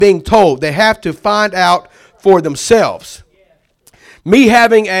being told. They have to find out for themselves. Me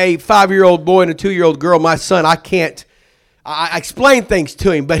having a 5-year-old boy and a 2-year-old girl, my son, I explain things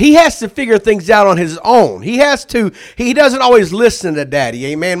to him, but he has to figure things out on his own. He doesn't always listen to daddy,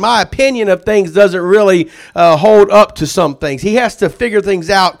 amen. My opinion of things doesn't really hold up to some things. He has to figure things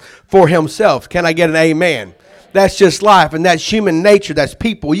out for himself. Can I get an amen? That's just life, and that's human nature. That's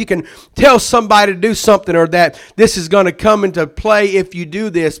people. You can tell somebody to do something or that this is going to come into play if you do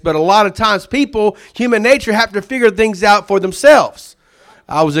this, but a lot of times people, human nature, have to figure things out for themselves.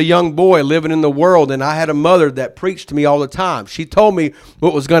 I was a young boy living in the world, and I had a mother that preached to me all the time. She told me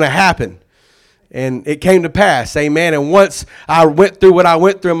what was going to happen, and it came to pass, amen. And once I went through what I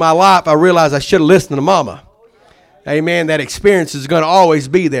went through in my life, I realized I should have listened to mama. Amen. That experience is going to always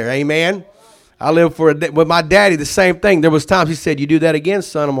be there, amen. I lived with my daddy, the same thing. There was times he said, you do that again,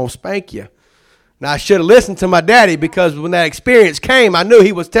 son, I'm going to spank you. Now, I should have listened to my daddy because when that experience came, I knew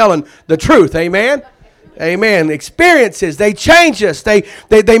he was telling the truth. Amen? Amen. Experiences, they change us. They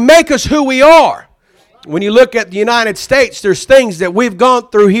make us who we are. When you look at the United States, there's things that we've gone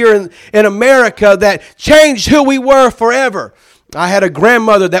through here in America that changed who we were forever. I had a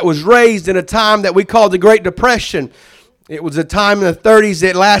grandmother that was raised in a time that we called the Great Depression. It was a time in the 30s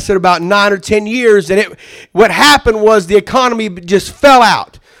that lasted about 9 or 10 years. And what happened was the economy just fell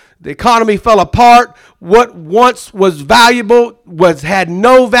out. The economy fell apart. What once was valuable had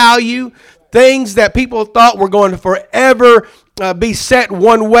no value. Things that people thought were going to forever be set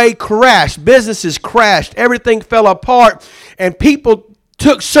one way crashed. Businesses crashed. Everything fell apart. And people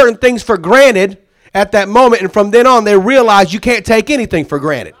took certain things for granted at that moment. And from then on, they realized you can't take anything for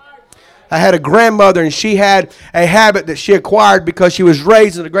granted. I had a grandmother, and she had a habit that she acquired because she was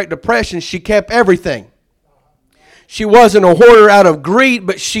raised in the Great Depression. She kept everything. She wasn't a hoarder out of greed,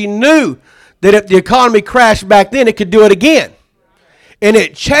 but she knew that if the economy crashed back then, it could do it again. And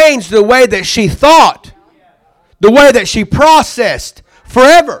it changed the way that she thought, the way that she processed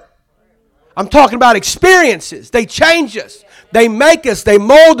forever. I'm talking about experiences. They change us. They make us. They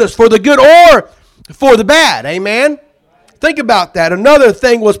mold us for the good or for the bad. Amen? Think about that. Another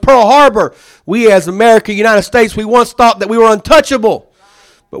thing was Pearl Harbor. We as America, United States, we once thought that we were untouchable.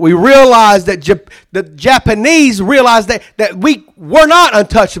 But we realized that the Japanese realized that we were not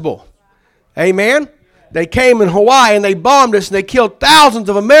untouchable. Amen? They came in Hawaii and they bombed us and they killed thousands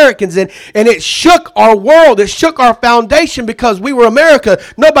of Americans. And it shook our world. It shook our foundation because we were America.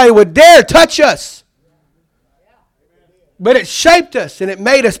 Nobody would dare touch us. But it shaped us and it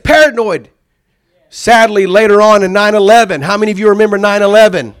made us paranoid. Sadly, later on in 9/11, how many of you remember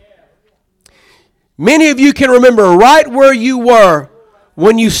 9/11? Many of you can remember right where you were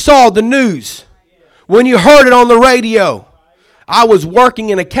when you saw the news, when you heard it on the radio. I was working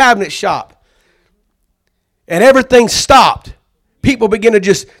in a cabinet shop, and everything stopped. People began to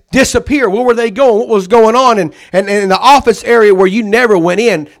just disappear. Where were they going? What was going on? And in the office area where you never went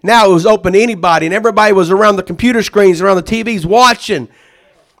in, now it was open to anybody, and everybody was around the computer screens, around the TVs watching.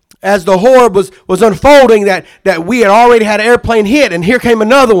 As the horror was unfolding that we had already had an airplane hit, and here came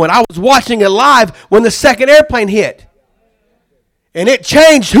another one. I was watching it live when the second airplane hit. And it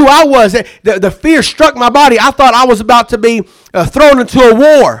changed who I was. The fear struck my body. I thought I was about to be thrown into a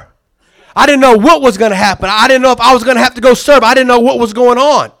war. I didn't know what was going to happen. I didn't know if I was going to have to go serve. I didn't know what was going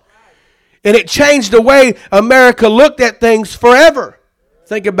on. And it changed the way America looked at things forever.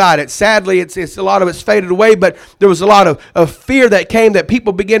 Think about it. Sadly, it's a lot of it's faded away, but there was a lot of fear that came that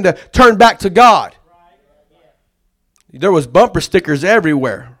people began to turn back to God. There was bumper stickers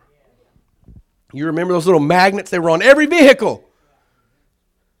everywhere. You remember those little magnets? They were on every vehicle.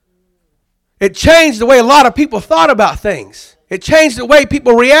 It changed the way a lot of people thought about things. It changed the way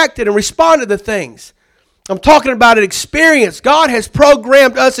people reacted and responded to things. I'm talking about an experience. God has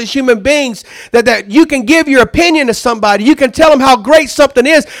programmed us as human beings that you can give your opinion to somebody. You can tell them how great something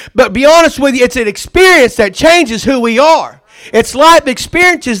is. But be honest with you, it's an experience that changes who we are. It's life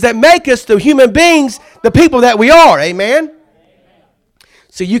experiences that make us the human beings, the people that we are. Amen?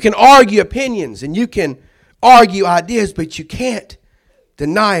 So you can argue opinions and you can argue ideas, but you can't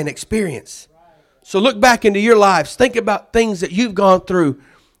deny an experience. So look back into your lives. Think about things that you've gone through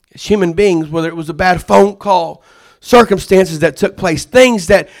as human beings, whether it was a bad phone call, circumstances that took place, things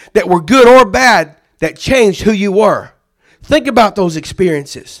that were good or bad that changed who you were. Think about those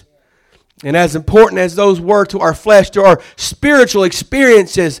experiences. And as important as those were to our flesh, there are spiritual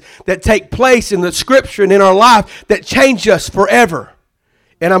experiences that take place in the Scripture and in our life that change us forever.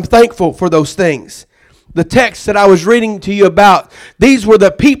 And I'm thankful for those things. The text that I was reading to you about, these were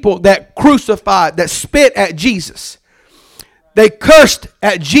the people that crucified, that spit at Jesus. They cursed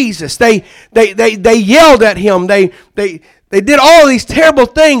at Jesus. They yelled at him. They They did all of these terrible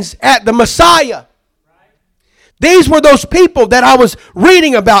things at the Messiah. These were those people that I was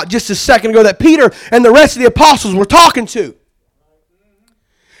reading about just a second ago that Peter and the rest of the apostles were talking to.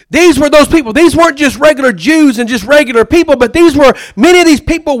 These were those people. These weren't just regular Jews and just regular people, but many of these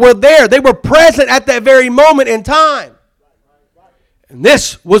people were there. They were present at that very moment in time. And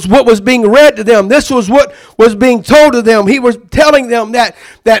this was what was being read to them. This was what was being told to them. He was telling them that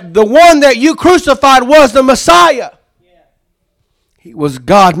the one that you crucified was the Messiah. He was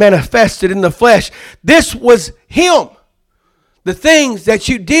God manifested in the flesh. This was Him. The things that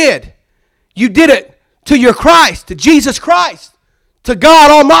you did it to your Christ, to Jesus Christ, to God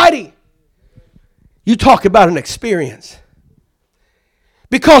Almighty. You talk about an experience.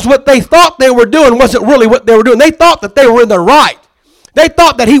 Because what they thought they were doing wasn't really what they were doing. They thought that they were in the right. They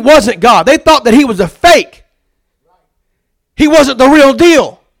thought that He wasn't God. They thought that He was a fake. He wasn't the real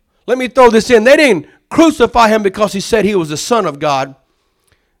deal. Let me throw this in. They didn't crucify Him because He said He was the Son of God.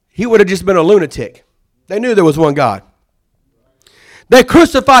 He would have just been a lunatic. They knew there was one God. They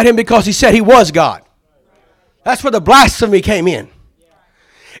crucified Him because He said He was God. That's where the blasphemy came in.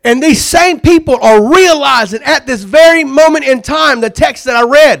 And these same people are realizing at this very moment in time, the text that I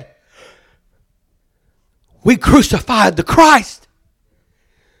read, we crucified the Christ.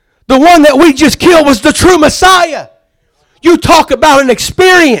 The one that we just killed was the true Messiah. You talk about an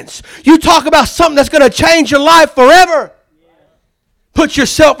experience. You talk about something that's going to change your life forever. Put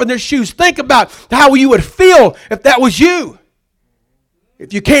yourself in their shoes. Think about how you would feel if that was you.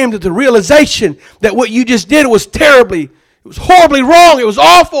 If you came to the realization that what you just did was terribly, it was horribly wrong, it was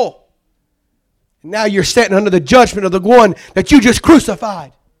awful. And now you're sitting under the judgment of the one that you just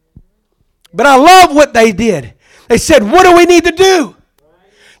crucified. But I love what they did. They said, what do we need to do?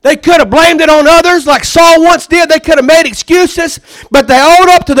 They could have blamed it on others like Saul once did. They could have made excuses, but they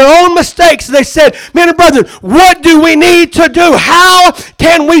owned up to their own mistakes. They said, men and brethren, what do we need to do? How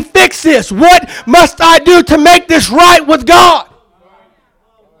can we fix this? What must I do to make this right with God?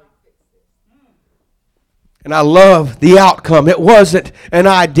 And I love the outcome. It wasn't an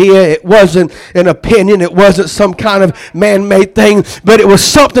idea. It wasn't an opinion. It wasn't some kind of man-made thing. But it was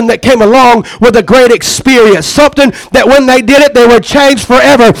something that came along with a great experience. Something that when they did it, they were changed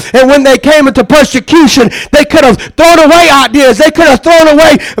forever. And when they came into persecution, they could have thrown away ideas. They could have thrown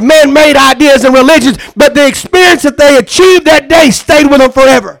away man-made ideas and religions. But the experience that they achieved that day stayed with them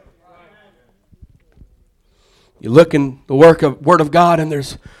forever. You look in the Word of God and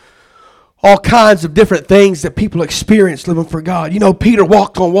there's all kinds of different things that people experience living for God. You know, Peter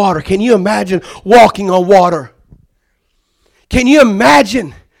walked on water. Can you imagine walking on water? Can you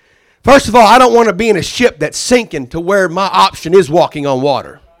imagine? First of all, I don't want to be in a ship that's sinking to where my option is walking on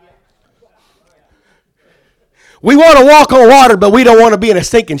water. We want to walk on water, but we don't want to be in a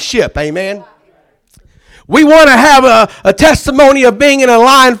sinking ship. Amen. We want to have a testimony of being in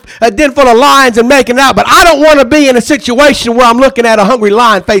a den full of lions and making it out, but I don't want to be in a situation where I'm looking at a hungry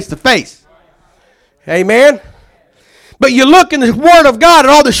lion face to face. Amen. But you look in the Word of God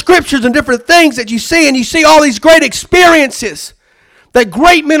and all the scriptures and different things that you see, and you see all these great experiences that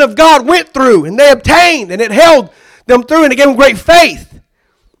great men of God went through and they obtained, and it held them through and it gave them great faith.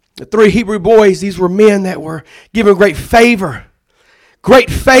 The three Hebrew boys, these were men that were given great favor. Great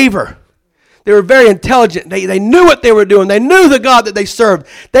favor. They were very intelligent. They knew what they were doing. They knew the God that they served.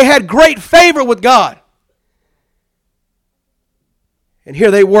 They had great favor with God. And here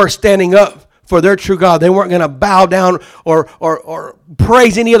they were standing up for their true God. They weren't going to bow down or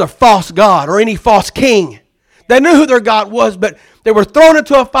praise any other false god or any false king. They knew who their God was, but they were thrown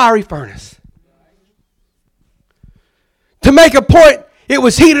into a fiery furnace. To make a point, it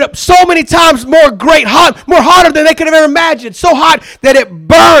was heated up so many times more hotter than they could have ever imagined. So hot that it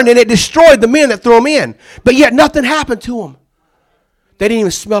burned and it destroyed the men that threw them in. But yet nothing happened to them. They didn't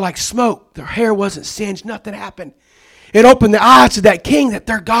even smell like smoke. Their hair wasn't singed. Nothing happened. It opened the eyes to that king that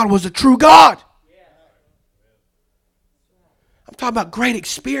their God was a true God. I'm talking about great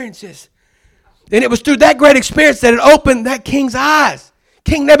experiences. And it was through that great experience that it opened that king's eyes.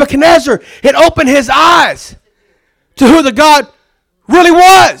 King Nebuchadnezzar, it opened his eyes to who the God really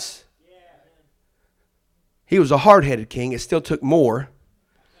was. He was a hard-headed king. It still took more.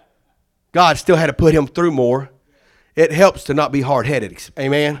 God still had to put him through more. It helps to not be hard-headed.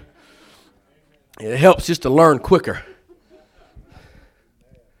 Amen. It helps just to learn quicker.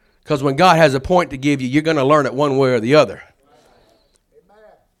 Because when God has a point to give you, you're going to learn it one way or the other.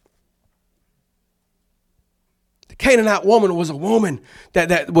 The Canaanite woman was a woman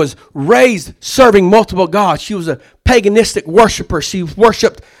that was raised serving multiple gods. She was a paganistic worshiper. She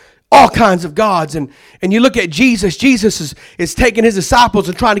worshipped all kinds of gods. And you look at Jesus. Jesus is taking his disciples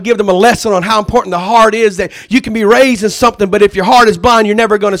and trying to give them a lesson on how important the heart is, that you can be raised in something, but if your heart is blind, you're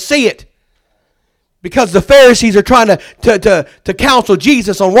never going to see it. Because the Pharisees are trying to counsel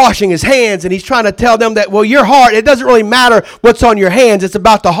Jesus on washing his hands, and he's trying to tell them that, well, your heart, it doesn't really matter what's on your hands, it's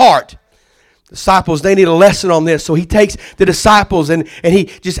about the heart. Disciples, they need a lesson on this. So he takes the disciples and he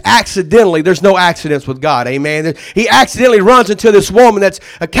just accidentally, there's no accidents with God, amen. He accidentally runs into this woman that's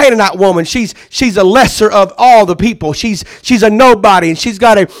a Canaanite woman. She's a lesser of all the people. She's a nobody, and she's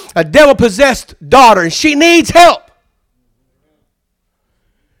got a devil-possessed daughter, and she needs help.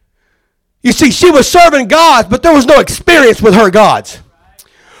 You see, she was serving gods, but there was no experience with her gods.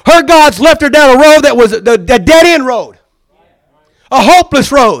 Her gods left her down a road that was a dead-end road, a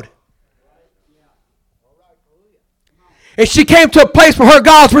hopeless road. And she came to a place where her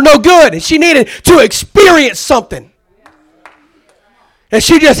gods were no good, and she needed to experience something. And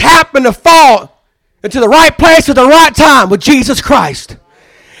she just happened to fall into the right place at the right time with Jesus Christ.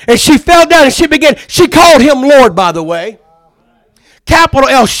 And she fell down and she called him Lord, by the way. Capital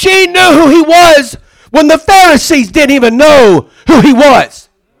L. She knew who he was when the Pharisees didn't even know who he was.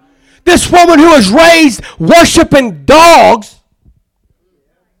 This woman who was raised worshiping dogs.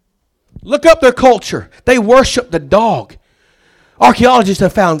 Look up their culture. They worship the dog. Archaeologists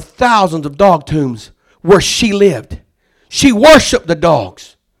have found thousands of dog tombs where she lived. She worshiped the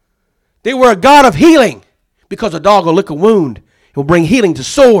dogs. They were a god of healing because a dog will lick a wound. It will bring healing to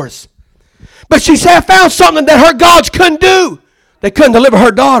sores. But she said, found something that her gods couldn't do. They couldn't deliver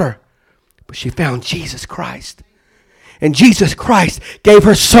her daughter. But she found Jesus Christ. And Jesus Christ gave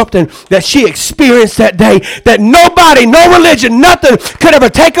her something that she experienced that day that nobody, no religion, nothing could ever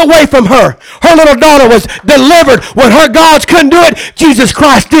take away from her. Her little daughter was delivered when her gods couldn't do it. Jesus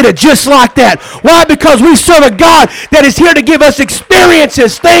Christ did it just like that. Why? Because we serve a God that is here to give us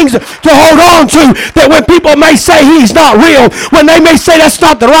experiences, things to hold on to, that when people may say he's not real, when they may say that's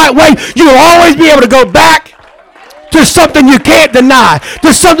not the right way, you will always be able to go back to something you can't deny,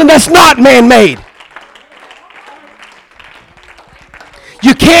 to something that's not man-made.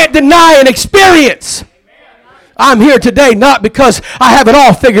 You can't deny an experience. I'm here today not because I have it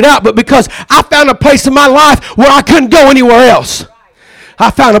all figured out, but because I found a place in my life where I couldn't go anywhere else. I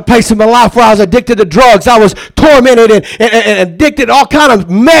found a place in my life where I was addicted to drugs. I was tormented and addicted to all kind of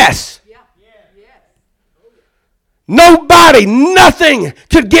mess. Nobody, nothing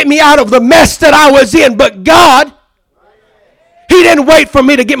could get me out of the mess that I was in, but God. He didn't wait for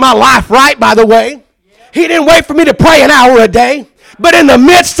me to get my life right, by the way. He didn't wait for me to pray an hour a day. But in the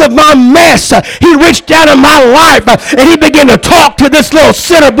midst of my mess, he reached down in my life and he began to talk to this little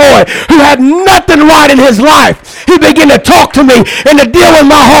sinner boy who had nothing right in his life. He began to talk to me and to deal with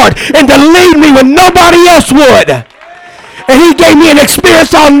my heart and to lead me when nobody else would. And he gave me an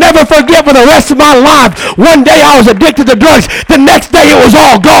experience I'll never forget for the rest of my life. One day I was addicted to drugs. The next day it was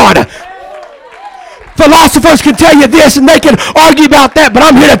all gone. Philosophers can tell you this and they can argue about that, but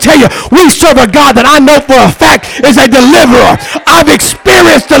I'm here to tell you, we serve a God that I know for a fact is a deliverer. I've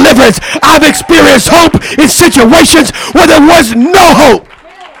experienced deliverance. I've experienced hope in situations where there was no hope.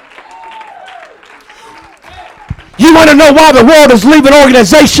 You want to know why the world is leaving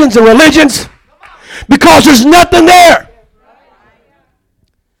organizations and religions? Because there's nothing there.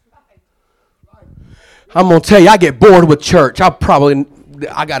 I'm going to tell you, I get bored with church.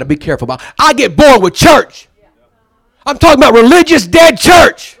 I got to be careful about. I get bored with church. I'm talking about religious dead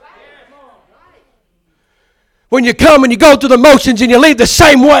church. When you come and you go through the motions and you leave the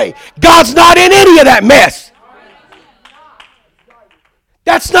same way. God's not in any of that mess.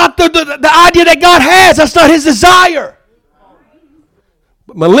 That's not the idea that God has. That's not his desire.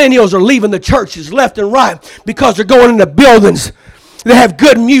 But millennials are leaving the churches left and right because they're going into buildings. They have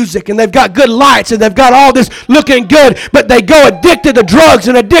good music and they've got good lights and they've got all this looking good, but they go addicted to drugs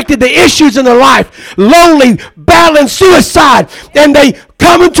and addicted to issues in their life, lonely, battling suicide, and they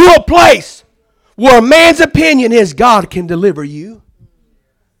come into a place where a man's opinion is God can deliver you,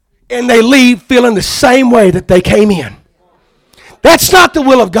 and they leave feeling the same way that they came in. That's not the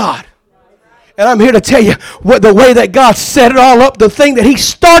will of God. And I'm here to tell you what the way that God set it all up, the thing that he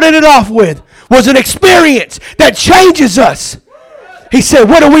started it off with was an experience that changes us. He said,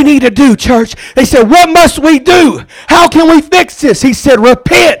 what do we need to do, church? They said, what must we do? How can we fix this? He said,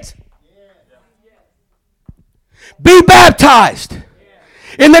 repent. Be baptized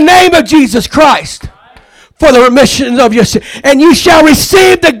in the name of Jesus Christ for the remission of your sin. And you shall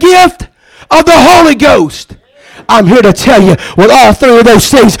receive the gift of the Holy Ghost. I'm here to tell you, with all three of those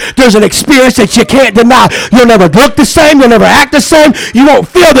things, there's an experience that you can't deny. You'll never look the same. You'll never act the same. You won't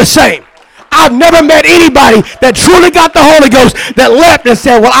feel the same. I've never met anybody that truly got the Holy Ghost that left and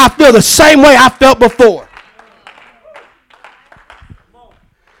said, well, I feel the same way I felt before.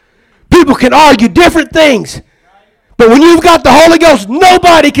 People can argue different things, but when you've got the Holy Ghost,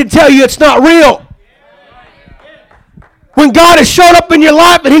 nobody can tell you it's not real. When God has shown up in your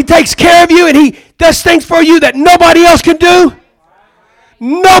life and He takes care of you and He does things for you that nobody else can do,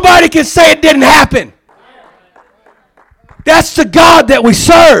 nobody can say it didn't happen. That's the God that we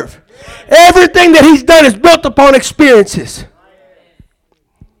serve. Everything that He's done is built upon experiences.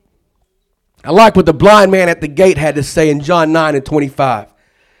 I like what the blind man at the gate had to say in John 9:25.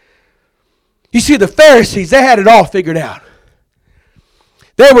 You see, the Pharisees, they had it all figured out.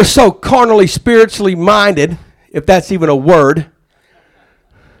 They were so carnally, spiritually minded, if that's even a word.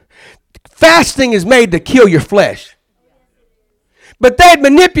 Fasting is made to kill your flesh. But they had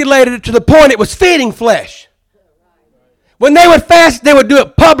manipulated it to the point it was feeding flesh. When they would fast, they would do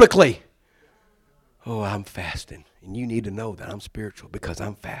it publicly. Oh, I'm fasting. And you need to know that I'm spiritual because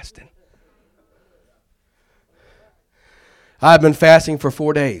I'm fasting. I've been fasting for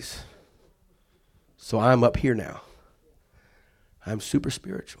 4 days. So I'm up here now. I'm super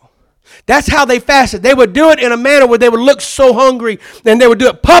spiritual. That's how they fasted. They would do it in a manner where they would look so hungry, and they would do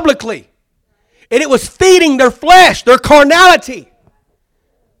it publicly. And it was feeding their flesh, their carnality.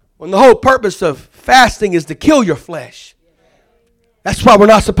 When the whole purpose of fasting is to kill your flesh. That's why we're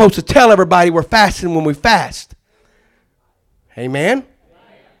not supposed to tell everybody we're fasting when we fast. Amen?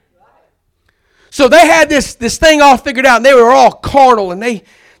 So they had this thing all figured out, and they were all carnal, and they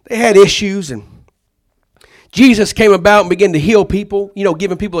had issues, and Jesus came about and began to heal people,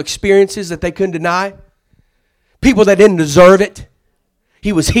 giving people experiences that they couldn't deny. People that didn't deserve it.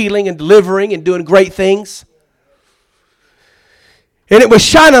 He was healing and delivering and doing great things. And it was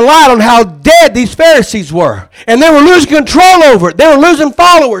shining light on how dead these Pharisees were. And they were losing control over it. They were losing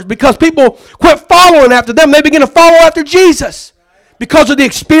followers because people quit following after them. They began to follow after Jesus because of the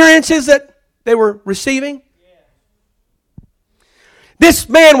experiences that they were receiving. This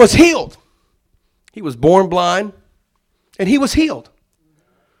man was healed. He was born blind, and he was healed.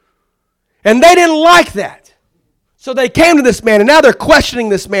 And they didn't like that. So they came to this man, and now they're questioning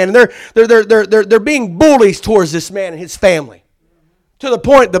this man, and they're being bullies towards this man and his family. To the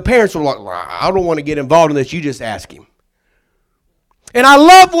point the parents were like, I don't want to get involved in this, you just ask him. And I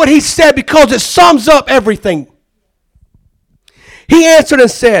love what he said because it sums up everything. He answered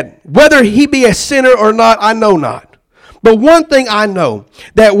and said, whether he be a sinner or not, I know not. But one thing I know,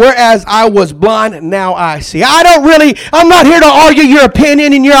 that whereas I was blind, now I see. I'm not here to argue your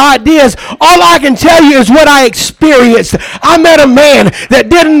opinion and your ideas. All I can tell you is what I experienced. I met a man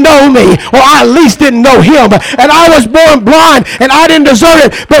that didn't know me, or I at least didn't know him. And I was born blind, and I didn't deserve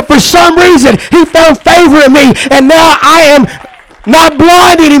it. But for some reason, he found favor in me, and now I am not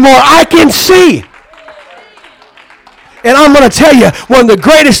blind anymore. I can see. And I'm going to tell you, one of the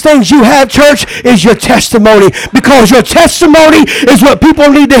greatest things you have, church, is your testimony. Because your testimony is what people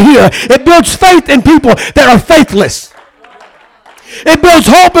need to hear. It builds faith in people that are faithless. It builds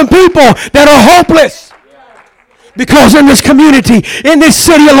hope in people that are hopeless. Because in this community, in this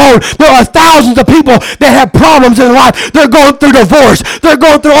city alone, there are thousands of people that have problems in life. They're going through divorce. They're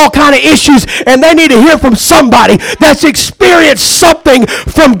going through all kinds of issues. And they need to hear from somebody that's experienced something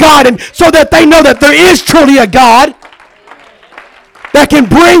from God. And so that they know that there is truly a God that can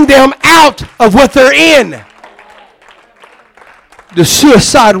bring them out of what they're in. The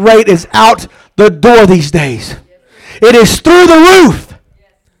suicide rate is out the door these days. It is through the roof.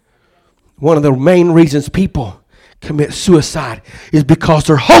 One of the main reasons people commit suicide is because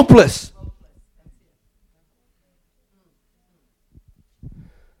they're hopeless.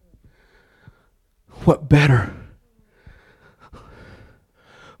 What better?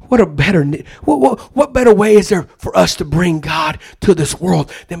 What better way is there for us to bring God to this world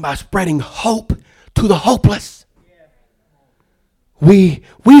than by spreading hope to the hopeless? We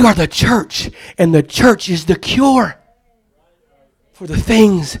are the church, and the church is the cure for the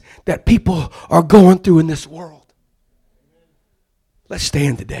things that people are going through in this world. Let's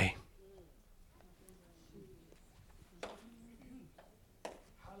stand today.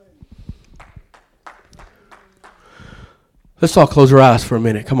 Let's all close our eyes for a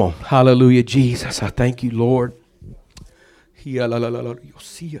minute. Come on. Hallelujah, Jesus. I thank you, Lord. You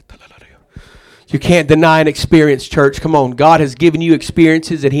can't deny an experience, church. Come on. God has given you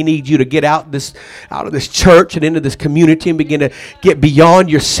experiences, and He needs you to get out of this church and into this community and begin to get beyond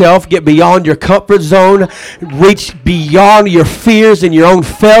yourself, get beyond your comfort zone, reach beyond your fears and your own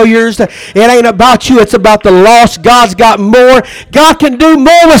failures. It ain't about you. It's about the lost. God's got more. God can do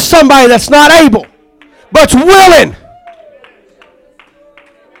more with somebody that's not able, but's willing.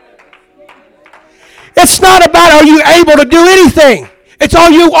 It's not about are you able to do anything. It's are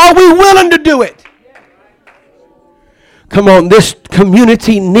we willing to do it? Come on, this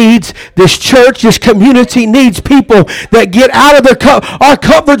community needs, this church, this community needs people that get out of our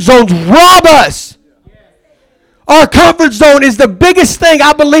comfort zones, rob us. Our comfort zone is the biggest thing,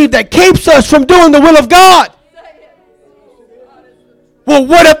 I believe, that keeps us from doing the will of God. Well,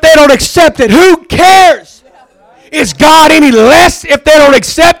 what if they don't accept it? Who cares? Is God any less if they don't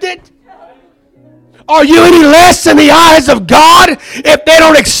accept it? Are you any less in the eyes of God if they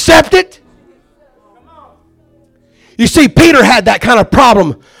don't accept it? You see, Peter had that kind of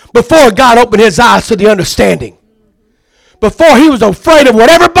problem before God opened his eyes to the understanding. Before he was afraid of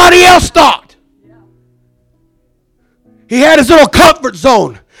what everybody else thought. He had his little comfort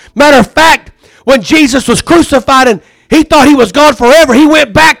zone. Matter of fact, when Jesus was crucified and he thought he was gone forever, he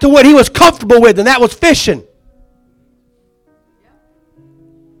went back to what he was comfortable with, and that was fishing.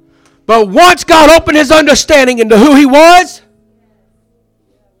 But once God opened his understanding into who he was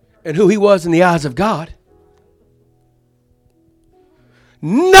and who he was in the eyes of God,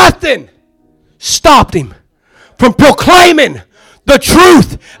 nothing stopped him from proclaiming the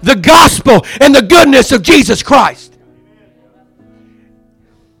truth, the gospel, and the goodness of Jesus Christ.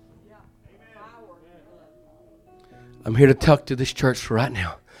 I'm here to talk to this church right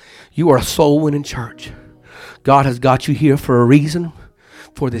now. You are a soul-winning church. God has got you here for a reason,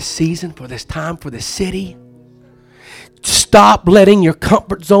 for this season, for this time, for this city. Stop letting your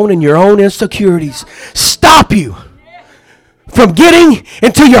comfort zone and your own insecurities stop you from getting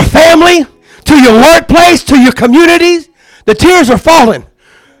into your family, to your workplace, to your communities. The tears are falling.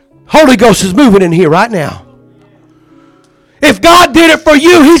 Holy Ghost is moving in here right now. If God did it for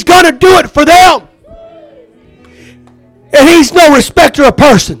you, He's going to do it for them. And He's no respecter of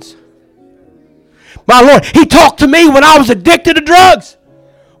persons. My Lord, He talked to me when I was addicted to drugs.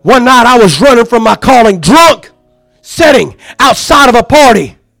 One night I was running from my calling, drunk, sitting outside of a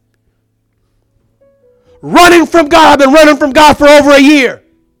party. Running from God. I've been running from God for over a year.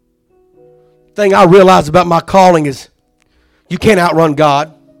 The thing I realized about my calling is you can't outrun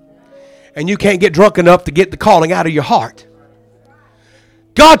God. And you can't get drunk enough to get the calling out of your heart.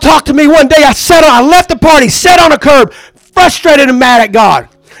 God talked to me one day. I left the party, sat on a curb, frustrated and mad at God.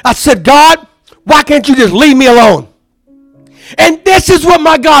 I said, God, why can't you just leave me alone? And this is what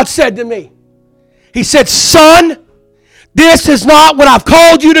my God said to me. He said, son, this is not what I've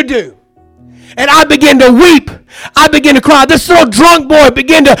called you to do. And I began to weep. I began to cry. This little drunk boy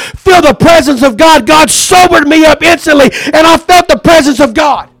began to feel the presence of God. God sobered me up instantly, and I felt the presence of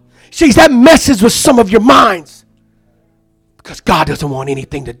God. See, that messes with some of your minds. Because God doesn't want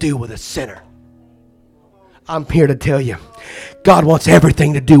anything to do with a sinner. I'm here to tell you, God wants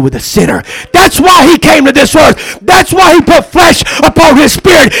everything to do with a sinner. That's why He came to this earth. That's why He put flesh upon His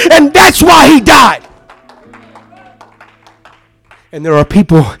spirit. And that's why He died. And there are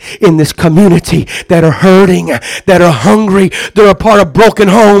people in this community that are hurting, that are hungry. They're a part of broken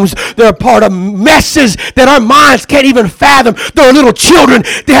homes. They're a part of messes that our minds can't even fathom. They're little children.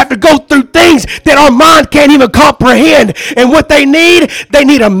 They have to go through things that our mind can't even comprehend. And what they need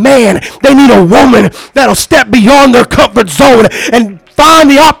a man. They need a woman that'll step beyond their comfort zone and find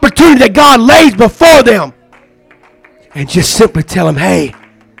the opportunity that God lays before them. And just simply tell them, hey,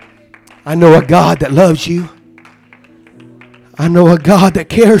 I know a God that loves you. I know a God that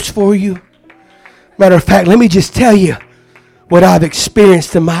cares for you. Matter of fact, let me just tell you what I've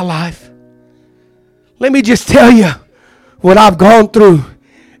experienced in my life. Let me just tell you what I've gone through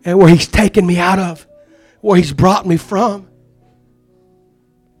and where He's taken me out of, where He's brought me from.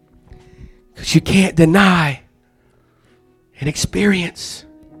 Because you can't deny an experience.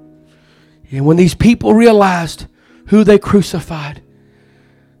 And when these people realized who they crucified,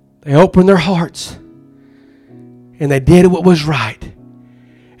 they opened their hearts. And they did what was right.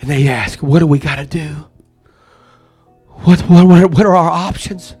 And they asked, what do we got to do? What are our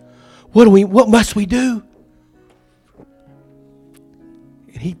options? What must we do?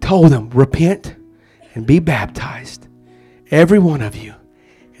 And He told them, repent and be baptized, every one of you,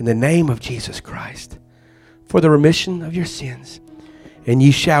 in the name of Jesus Christ, for the remission of your sins. And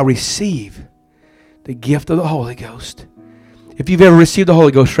ye shall receive the gift of the Holy Ghost. If you've ever received the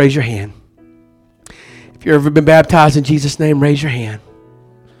Holy Ghost, raise your hand. If you've ever been baptized in Jesus' name, raise your hand.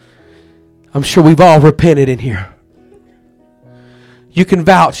 I'm sure we've all repented in here. You can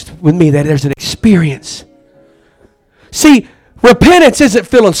vouch with me that there's an experience. See, repentance isn't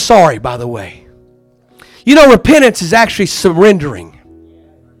feeling sorry, by the way. You know, repentance is actually surrendering.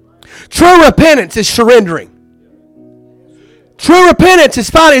 True repentance is surrendering. True repentance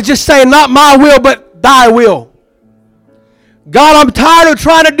is finally just saying, not my will, but thy will. God, I'm tired of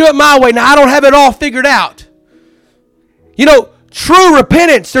trying to do it my way. Now, I don't have it all figured out. You know, true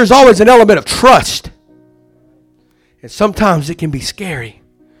repentance, there's always an element of trust. And sometimes it can be scary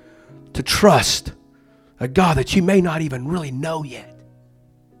to trust a God that you may not even really know yet.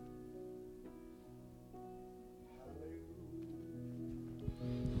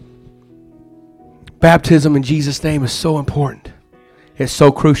 Baptism in Jesus' name is so important. It's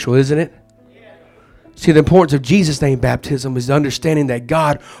so crucial, isn't it? See, the importance of Jesus' name baptism is understanding that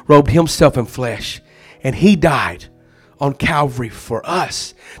God robed himself in flesh and he died on Calvary for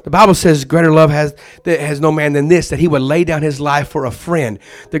us. The Bible says greater love has no man than this, that he would lay down his life for a friend.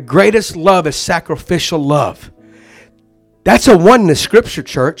 The greatest love is sacrificial love. That's a oneness scripture,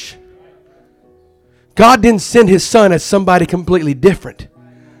 church. God didn't send his son as somebody completely different,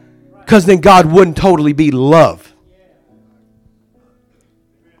 because then God wouldn't totally be love.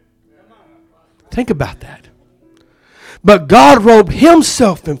 Think about that. But God robed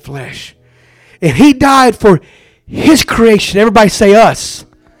himself in flesh, and he died for his creation. Everybody say us.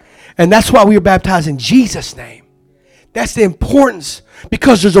 And that's why we are baptized in Jesus' name. That's the importance,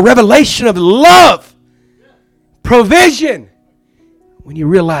 because there's a revelation of love, provision, when you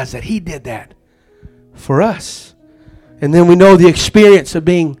realize that he did that for us. And then we know the experience of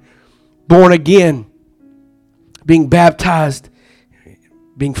being born again, being baptized,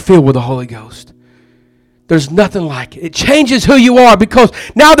 being filled with the Holy Ghost. There's nothing like it. It changes who you are, because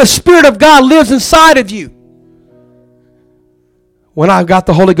now the Spirit of God lives inside of you. When I got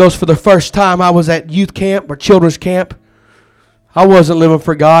the Holy Ghost for the first time, I was at youth camp or children's camp. I wasn't living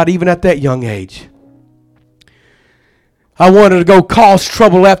for God even at that young age. I wanted to go cause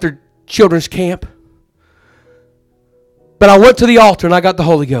trouble after children's camp. But I went to the altar and I got the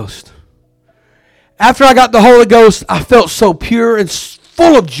Holy Ghost. After I got the Holy Ghost, I felt so pure and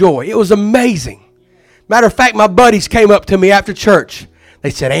full of joy. It was amazing. Matter of fact, my buddies came up to me after church. They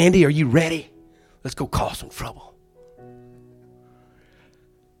said, Andy, are you ready? Let's go cause some trouble.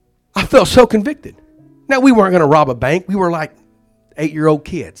 I felt so convicted. Now, we weren't going to rob a bank. We were like 8-year-old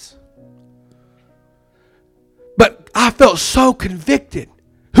kids. But I felt so convicted.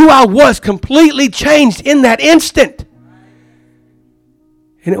 Who I was completely changed in that instant.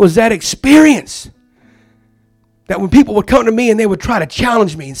 And it was that experience that when people would come to me and they would try to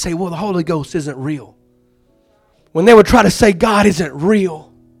challenge me and say, well, the Holy Ghost isn't real. When they would try to say God isn't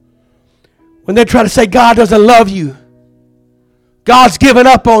real. When they try to say God doesn't love you. God's given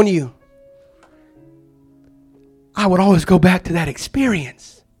up on you. I would always go back to that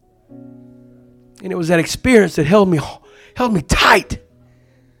experience. And it was that experience that held me tight.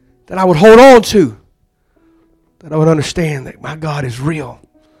 That I would hold on to. That I would understand that my God is real.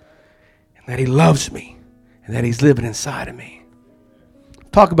 And that he loves me. And that he's living inside of me.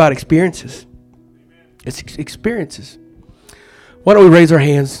 Talk about experiences. It's experiences. Why don't we raise our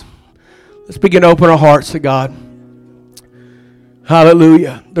hands? Let's begin to open our hearts to God.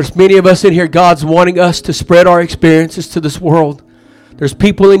 Hallelujah. There's many of us in here. God's wanting us to spread our experiences to this world. There's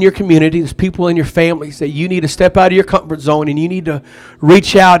people in your community. There's people in your families that you need to step out of your comfort zone, and you need to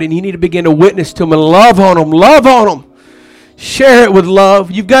reach out and you need to begin to witness to them and love on them. Love on them. Share it with love.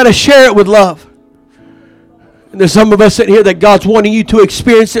 You've got to share it with love. And there's some of us in here that God's wanting you to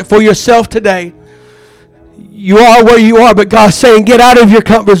experience it for yourself today. You are where you are, but God's saying, get out of your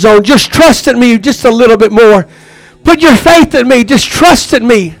comfort zone. Just trust in me just a little bit more. Put your faith in me. Just trust in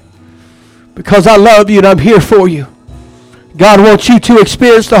me. Because I love you and I'm here for you. God wants you to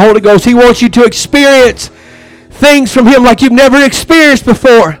experience the Holy Ghost. He wants you to experience things from him like you've never experienced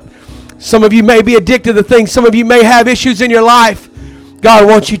before. Some of you may be addicted to things. Some of you may have issues in your life. God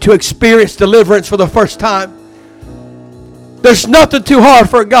wants you to experience deliverance for the first time. There's nothing too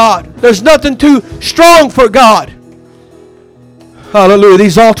hard for God. There's nothing too strong for God. Hallelujah.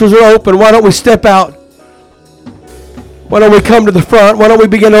 These altars are open. Why don't we step out? Why don't we come to the front? Why don't we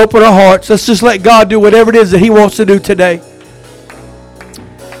begin to open our hearts? Let's just let God do whatever it is that he wants to do today.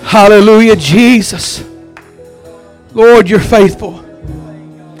 Hallelujah, Jesus. Lord, you're faithful.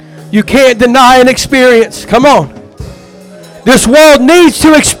 You can't deny an experience. Come on. This world needs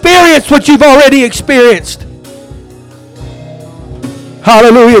to experience what you've already experienced.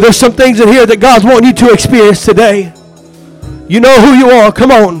 Hallelujah. There's some things in here that God's wanting you to experience today. You know who you are.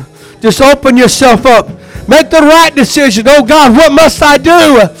 Come on. Just open yourself up. Make the right decision. Oh God, what must I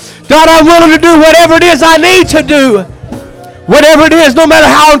do? God, I'm willing to do whatever it is I need to do. Whatever it is, no matter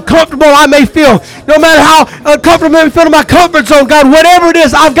how uncomfortable I may feel, no matter how uncomfortable I may feel in my comfort zone, God, whatever it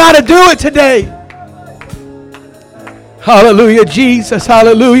is, I've got to do it today. Hallelujah, Jesus.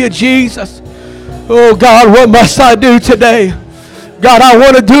 Hallelujah, Jesus. Oh God, what must I do today? God, I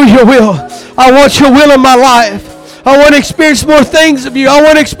want to do your will. I want your will in my life. I want to experience more things of you. I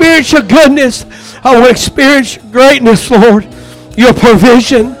want to experience your goodness. I want to experience your greatness, Lord. Your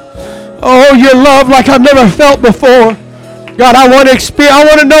provision. Oh, your love like I've never felt before. God, I want to experience. I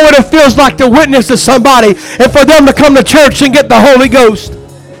want to know what it feels like to witness to somebody and for them to come to church and get the Holy Ghost.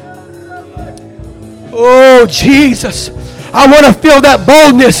 Oh, Jesus. I want to feel that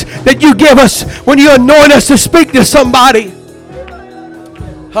boldness that you give us when you anoint us to speak to somebody.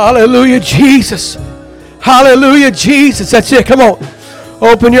 Hallelujah, Jesus. Hallelujah, Jesus. That's it. Come on.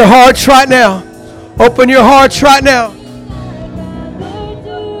 Open your hearts right now. Open your hearts right now.